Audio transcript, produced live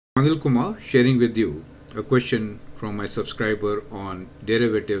Anil Kumar sharing with you a question from my subscriber on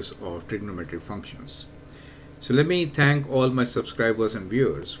derivatives of trigonometric functions. So let me thank all my subscribers and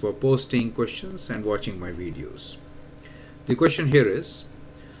viewers for posting questions and watching my videos. The question here is,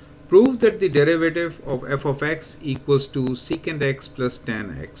 prove that the derivative of f of x equals to secant x plus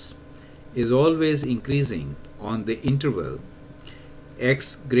tan x is always increasing on the interval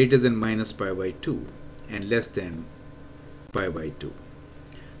x greater than minus pi by 2 and less than pi by 2.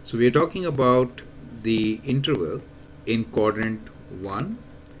 So we are talking about the interval in quadrant 1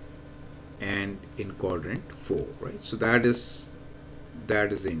 and in quadrant 4, right? So that is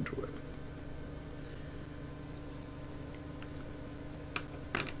the interval.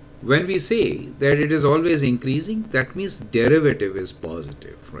 When we say that it is always increasing, that means derivative is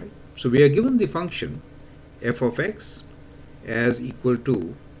positive, right? So we are given the function f of x as equal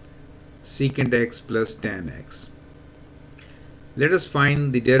to secant x plus tan x. Let us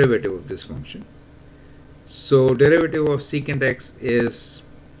find the derivative of this function. So derivative of secant x is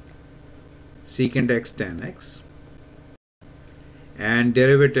secant x tan x, and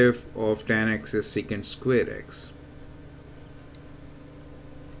derivative of tan x is secant square x.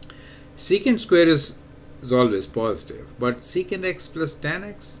 Secant square is always positive, but secant x plus tan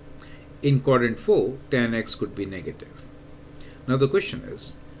x, in quadrant 4, tan x could be negative. Now the question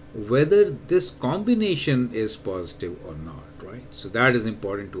is whether this combination is positive or not, right? So that is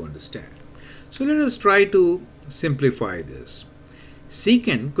important to understand. So let us try to simplify this.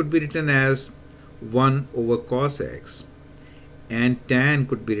 Secant could be written as 1 over cos x, and tan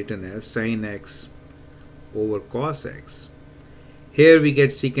could be written as sin x over cos x. Here we get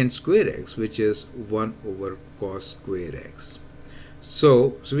secant square x, which is 1 over cos square x.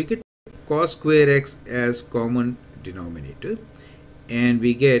 So we get cos square x as common denominator, and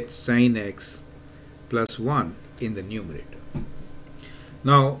we get sin x plus 1 in the numerator.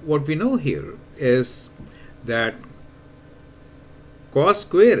 Now what we know here is that cos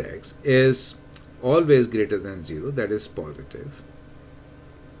square x is always greater than 0, that is positive.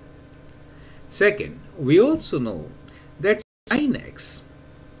 Second, we also know that sin x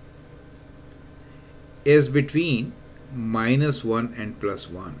is between minus 1 and plus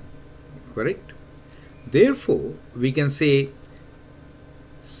 1, correct? Therefore, we can say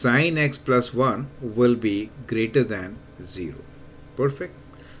sin x plus 1 will be greater than 0. Perfect.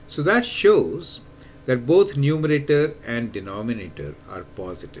 So that shows that both numerator and denominator are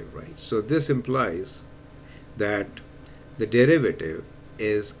positive, right? So this implies that the derivative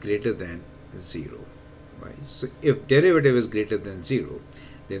is greater than 0, right? So if derivative is greater than 0,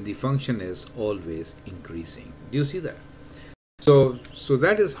 then the function is always increasing. Do you see that? So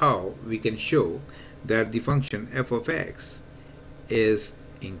that is how we can show that the function f of x is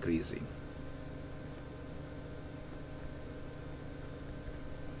increasing.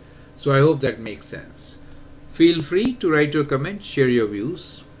 So I hope that makes sense. Feel free to write your comments, share your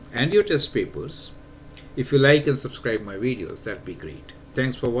views and your test papers. If you like and subscribe my videos, that'd be great.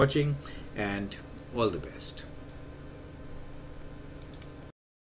 Thanks for watching and all the best.